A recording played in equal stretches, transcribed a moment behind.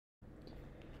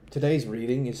Today's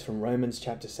reading is from Romans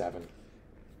chapter 7.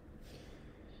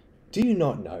 Do you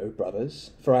not know,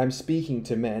 brothers, for I am speaking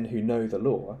to men who know the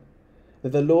law,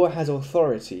 that the law has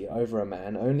authority over a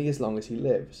man only as long as he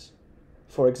lives?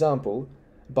 For example,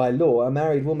 by law a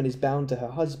married woman is bound to her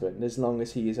husband as long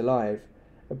as he is alive,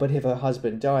 but if her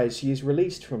husband dies, she is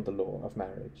released from the law of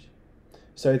marriage.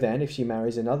 So then, if she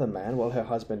marries another man while her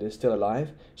husband is still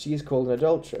alive, she is called an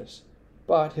adulteress.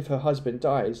 But if her husband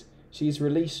dies, she is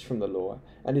released from the law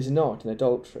and is not an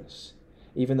adulteress,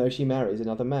 even though she marries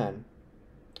another man.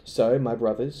 So, my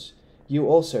brothers, you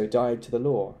also died to the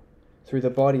law, through the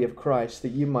body of Christ,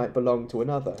 that you might belong to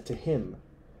another, to him,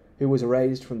 who was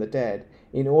raised from the dead,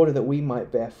 in order that we might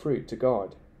bear fruit to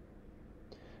God.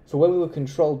 For when we were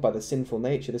controlled by the sinful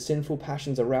nature, the sinful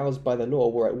passions aroused by the law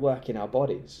were at work in our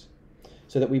bodies,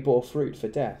 so that we bore fruit for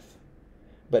death.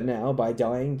 But now, by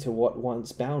dying to what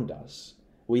once bound us,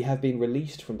 we have been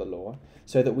released from the law,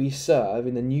 so that we serve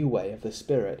in the new way of the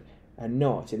Spirit, and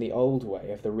not in the old way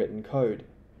of the written code.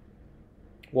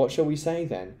 What shall we say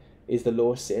then? Is the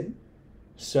law sin?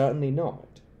 Certainly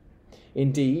not.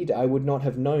 Indeed, I would not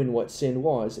have known what sin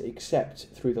was except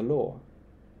through the law.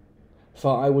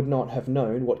 For I would not have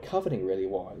known what coveting really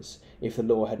was, if the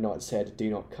law had not said, "Do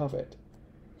not covet."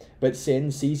 But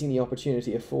sin, seizing the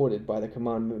opportunity afforded by the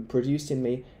commandment, produced in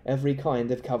me every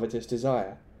kind of covetous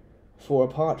desire. For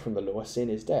apart from the law, sin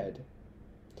is dead.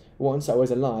 Once I was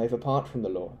alive apart from the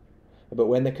law, but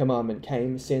when the commandment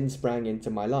came, sin sprang into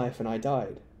my life, and I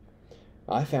died.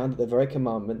 I found that the very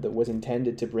commandment that was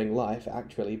intended to bring life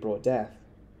actually brought death.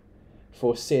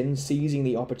 For sin, seizing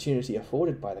the opportunity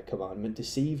afforded by the commandment,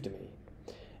 deceived me,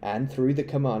 and through the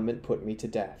commandment put me to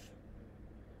death.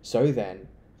 So then,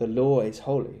 the law is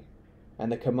holy,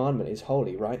 and the commandment is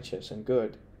holy, righteous, and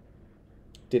good.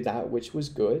 Did that which was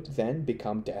good then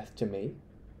become death to me?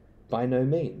 By no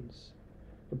means.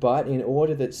 But in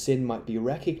order that sin might be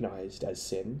recognized as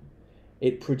sin,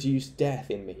 it produced death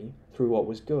in me through what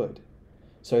was good,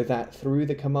 so that through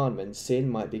the commandment sin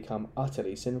might become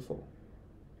utterly sinful.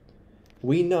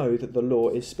 We know that the law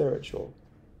is spiritual,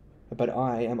 but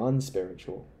I am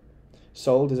unspiritual,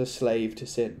 sold as a slave to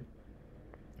sin.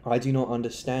 I do not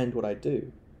understand what I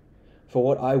do, for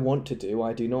what I want to do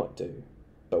I do not do,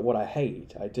 but what I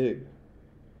hate I do.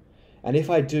 And if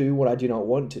I do what I do not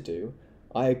want to do,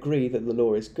 I agree that the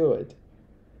law is good.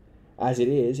 As it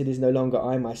is no longer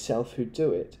I myself who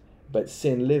do it, but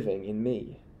sin living in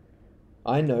me.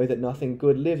 I know that nothing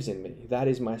good lives in me, that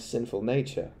is my sinful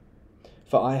nature.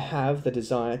 For I have the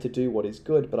desire to do what is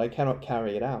good, but I cannot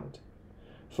carry it out.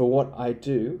 For what I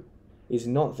do is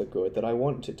not the good that I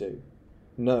want to do.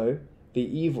 No,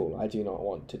 the evil I do not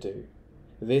want to do.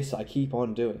 This I keep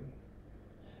on doing.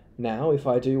 Now, if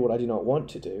I do what I do not want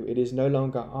to do, it is no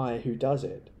longer I who does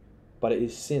it, but it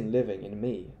is sin living in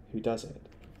me who does it.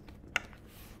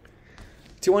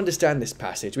 To understand this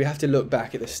passage, we have to look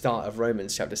back at the start of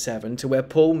Romans chapter 7 to where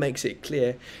Paul makes it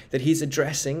clear that he's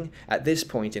addressing, at this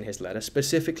point in his letter,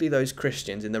 specifically those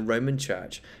Christians in the Roman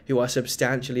church who are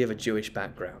substantially of a Jewish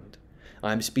background.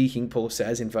 I am speaking, Paul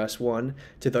says in verse 1,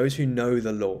 to those who know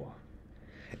the law.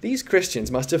 These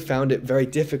Christians must have found it very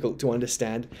difficult to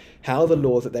understand how the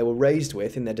law that they were raised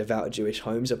with in their devout Jewish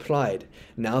homes applied,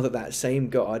 now that that same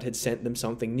God had sent them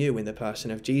something new in the person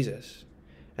of Jesus.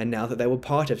 And now that they were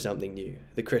part of something new,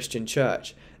 the Christian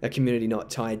church, a community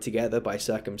not tied together by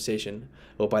circumcision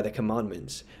or by the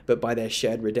commandments, but by their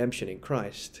shared redemption in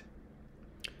Christ.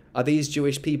 Are these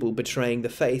Jewish people betraying the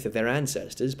faith of their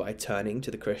ancestors by turning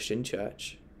to the Christian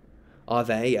church? Are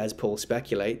they, as Paul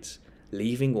speculates,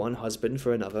 leaving one husband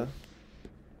for another?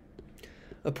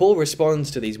 Paul responds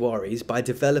to these worries by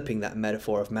developing that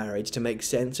metaphor of marriage to make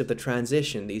sense of the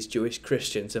transition these Jewish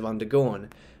Christians have undergone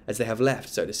as they have left,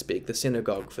 so to speak, the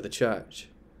synagogue for the church.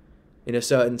 In a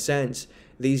certain sense,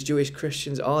 these Jewish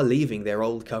Christians are leaving their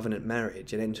old covenant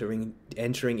marriage and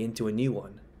entering into a new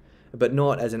one, but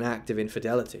not as an act of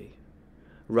infidelity.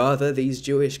 Rather, these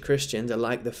Jewish Christians are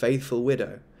like the faithful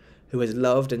widow who has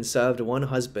loved and served one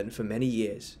husband for many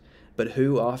years, but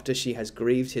who, after she has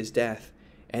grieved his death,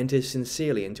 enters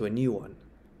sincerely into a new one,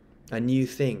 a new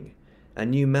thing, a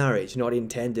new marriage not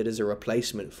intended as a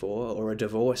replacement for, or a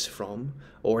divorce from,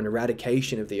 or an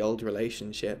eradication of the old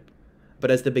relationship, but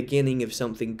as the beginning of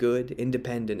something good,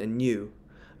 independent, and new,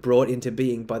 brought into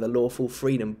being by the lawful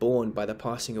freedom born by the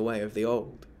passing away of the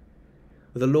old.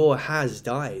 The law has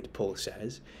died, Paul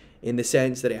says, in the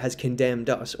sense that it has condemned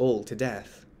us all to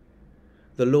death.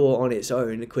 The law on its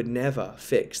own could never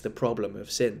fix the problem of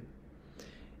sin,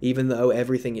 even though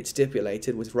everything it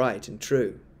stipulated was right and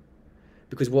true.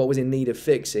 Because what was in need of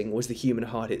fixing was the human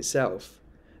heart itself,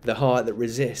 the heart that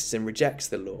resists and rejects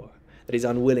the law, that is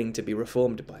unwilling to be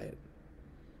reformed by it.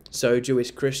 So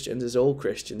Jewish Christians, as all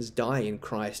Christians, die in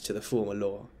Christ to the former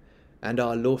law, and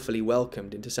are lawfully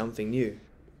welcomed into something new.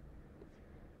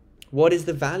 What is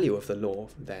the value of the law,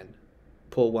 then?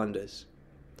 Paul wonders.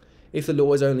 If the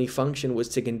law's only function was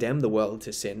to condemn the world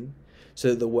to sin,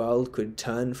 so that the world could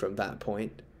turn from that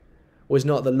point, was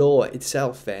not the law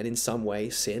itself then in some way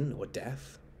sin or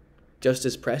death? Just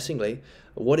as pressingly,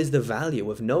 what is the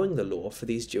value of knowing the law for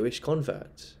these Jewish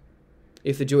converts?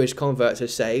 If the Jewish converts are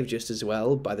saved just as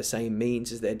well by the same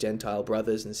means as their Gentile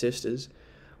brothers and sisters,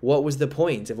 what was the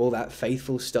point of all that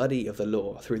faithful study of the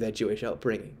law through their Jewish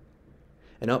upbringing?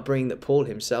 An upbringing that Paul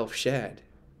himself shared.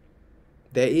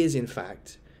 There is, in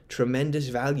fact, tremendous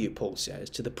value, Paul says,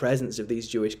 to the presence of these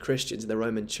Jewish Christians in the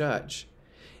Roman Church,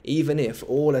 even if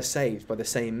all are saved by the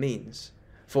same means.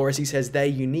 For, as he says, they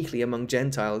uniquely among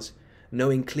Gentiles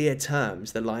know in clear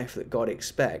terms the life that God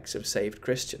expects of saved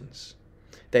Christians.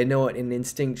 They know it in an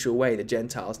instinctual way the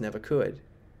Gentiles never could.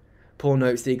 Paul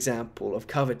notes the example of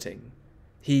coveting.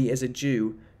 He, as a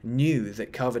Jew, knew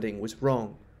that coveting was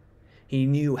wrong. He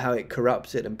knew how it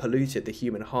corrupted and polluted the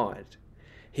human heart.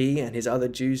 He and his other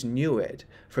Jews knew it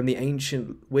from the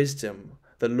ancient wisdom,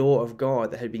 the law of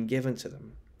God that had been given to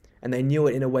them. And they knew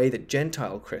it in a way that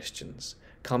Gentile Christians,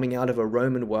 coming out of a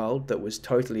Roman world that was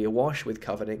totally awash with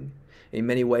coveting, in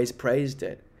many ways praised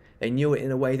it. They knew it in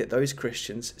a way that those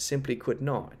Christians simply could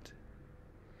not.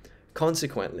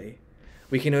 Consequently,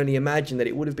 we can only imagine that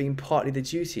it would have been partly the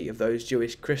duty of those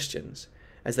Jewish Christians,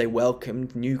 as they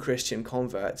welcomed new Christian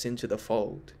converts into the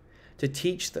fold, to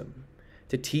teach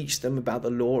them about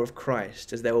the law of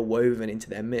Christ as they were woven into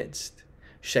their midst,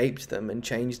 shaped them and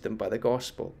changed them by the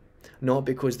gospel, not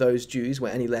because those Jews were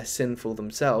any less sinful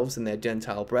themselves than their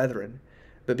Gentile brethren,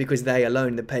 but because they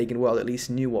alone, the pagan world, at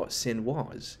least knew what sin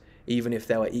was, even if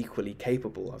they were equally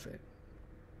capable of it.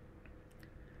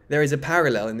 There is a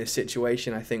parallel in this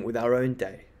situation, I think, with our own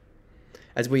day.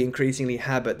 As we increasingly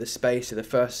habit the space of the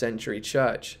first century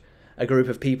church, a group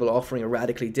of people offering a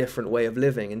radically different way of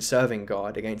living and serving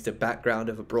God against the background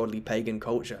of a broadly pagan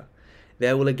culture,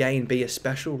 there will again be a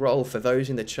special role for those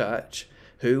in the church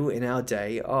who, in our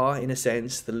day, are, in a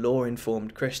sense, the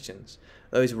law-informed Christians,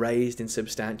 those raised in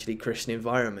substantially Christian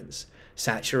environments,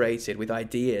 saturated with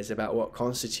ideas about what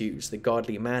constitutes the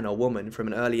godly man or woman from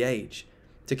an early age,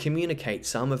 to communicate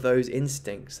some of those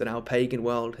instincts that our pagan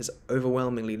world has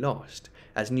overwhelmingly lost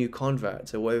as new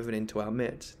converts are woven into our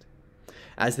midst.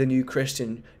 As the new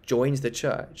Christian joins the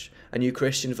church, a new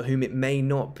Christian for whom it may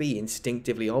not be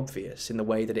instinctively obvious in the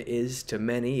way that it is to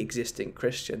many existing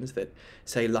Christians that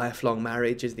say lifelong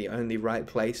marriage is the only right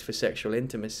place for sexual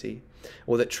intimacy,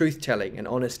 or that truth-telling and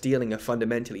honest dealing are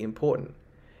fundamentally important,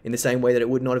 in the same way that it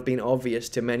would not have been obvious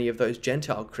to many of those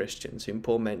Gentile Christians whom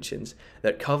Paul mentions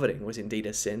that coveting was indeed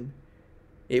a sin.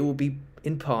 It will be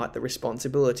in part the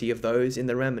responsibility of those in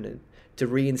the remnant to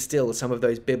reinstill some of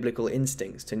those biblical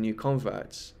instincts to new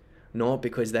converts, not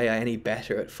because they are any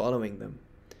better at following them,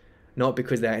 not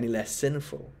because they are any less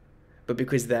sinful, but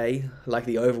because they, like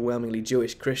the overwhelmingly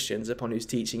Jewish Christians upon whose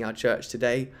teaching our church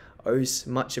today owes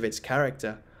much of its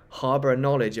character, harbour a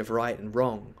knowledge of right and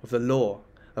wrong, of the law,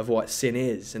 of what sin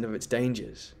is and of its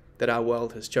dangers, that our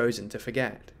world has chosen to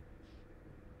forget.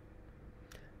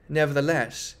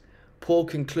 Nevertheless, Paul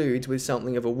concludes with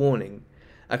something of a warning,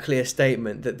 a clear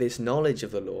statement that this knowledge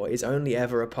of the law is only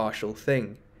ever a partial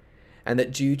thing, and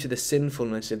that due to the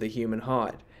sinfulness of the human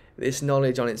heart, this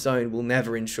knowledge on its own will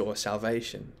never ensure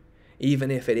salvation,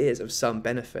 even if it is of some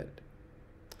benefit.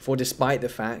 For despite the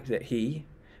fact that he,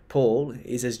 Paul,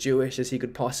 is as Jewish as he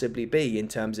could possibly be in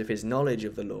terms of his knowledge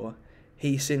of the law,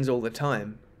 he sins all the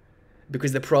time,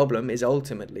 because the problem is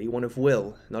ultimately one of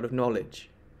will, not of knowledge.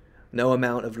 No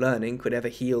amount of learning could ever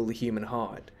heal the human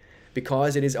heart,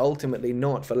 because it is ultimately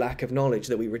not for lack of knowledge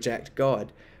that we reject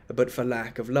God, but for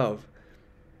lack of love.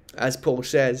 As Paul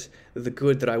says, the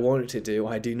good that I want to do,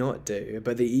 I do not do,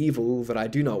 but the evil that I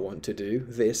do not want to do,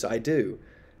 this I do.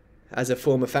 As a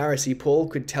former Pharisee, Paul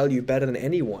could tell you better than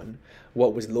anyone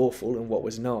what was lawful and what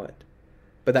was not.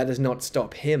 But that does not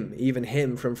stop him, even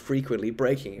him, from frequently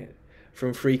breaking it,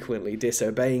 from frequently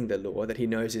disobeying the law that he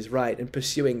knows is right and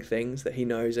pursuing things that he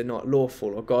knows are not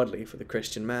lawful or godly for the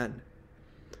Christian man.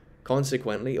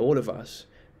 Consequently, all of us,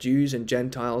 Jews and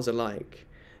Gentiles alike,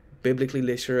 biblically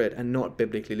literate and not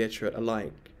biblically literate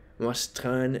alike, must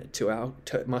turn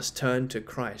to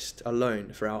Christ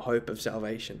alone for our hope of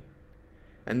salvation.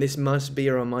 And this must be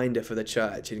a reminder for the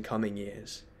church in coming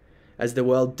years, as the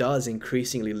world does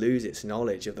increasingly lose its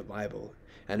knowledge of the Bible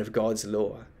and of God's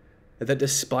law, that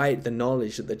despite the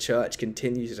knowledge that the church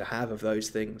continues to have of those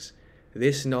things,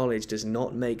 This knowledge does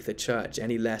not make the church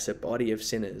any less a body of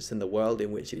sinners than the world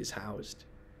in which it is housed.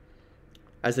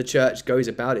 As the church goes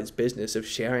about its business of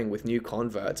sharing with new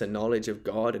converts a knowledge of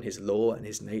God and his law and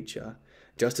his nature,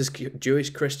 just as Jewish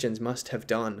Christians must have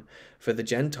done for the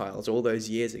Gentiles all those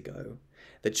years ago,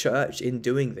 the church in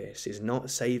doing this is not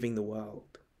saving the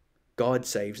world. God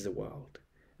saves the world,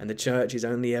 and the church is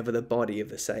only ever the body of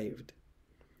the saved.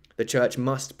 The church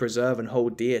must preserve and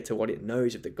hold dear to what it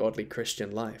knows of the godly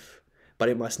Christian life, but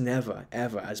it must never,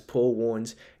 ever, as Paul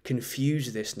warns,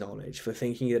 confuse this knowledge for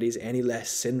thinking that it is any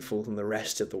less sinful than the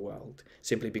rest of the world,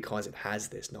 simply because it has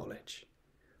this knowledge.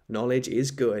 Knowledge is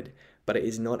good, but it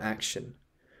is not action,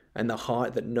 and the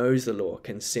heart that knows the law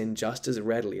can sin just as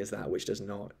readily as that which does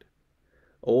not.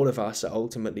 All of us are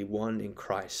ultimately one in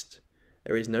Christ.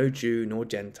 There is no Jew nor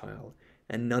Gentile,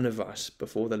 and none of us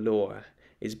before the law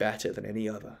is better than any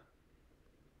other.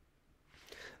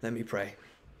 Let me pray.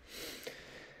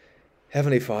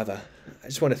 Heavenly Father, I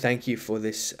just want to thank you for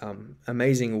this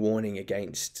amazing warning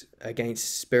against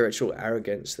spiritual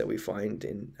arrogance that we find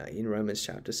in Romans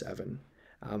chapter 7.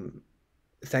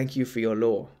 Thank you for your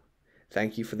law.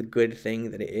 Thank you for the good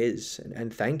thing that it is.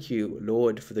 And thank you,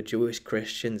 Lord, for the Jewish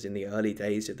Christians in the early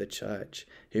days of the church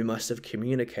who must have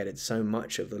communicated so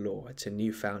much of the law to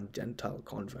newfound Gentile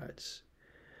converts.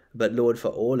 But Lord, for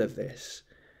all of this,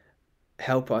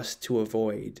 help us to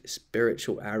avoid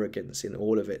spiritual arrogance in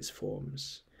all of its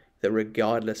forms, that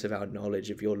regardless of our knowledge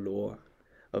of your law,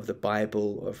 of the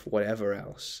Bible, of whatever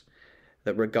else,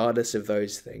 that regardless of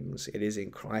those things, it is in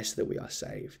Christ that we are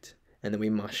saved, and that we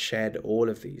must shed all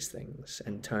of these things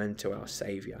and turn to our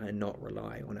Saviour and not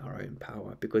rely on our own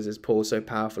power. Because as Paul so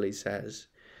powerfully says,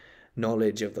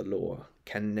 knowledge of the law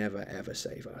can never ever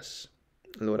save us.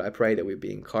 Lord, I pray that we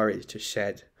be encouraged to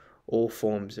shed all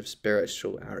forms of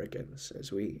spiritual arrogance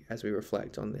as we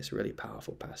reflect on this really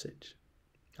powerful passage.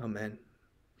 Amen.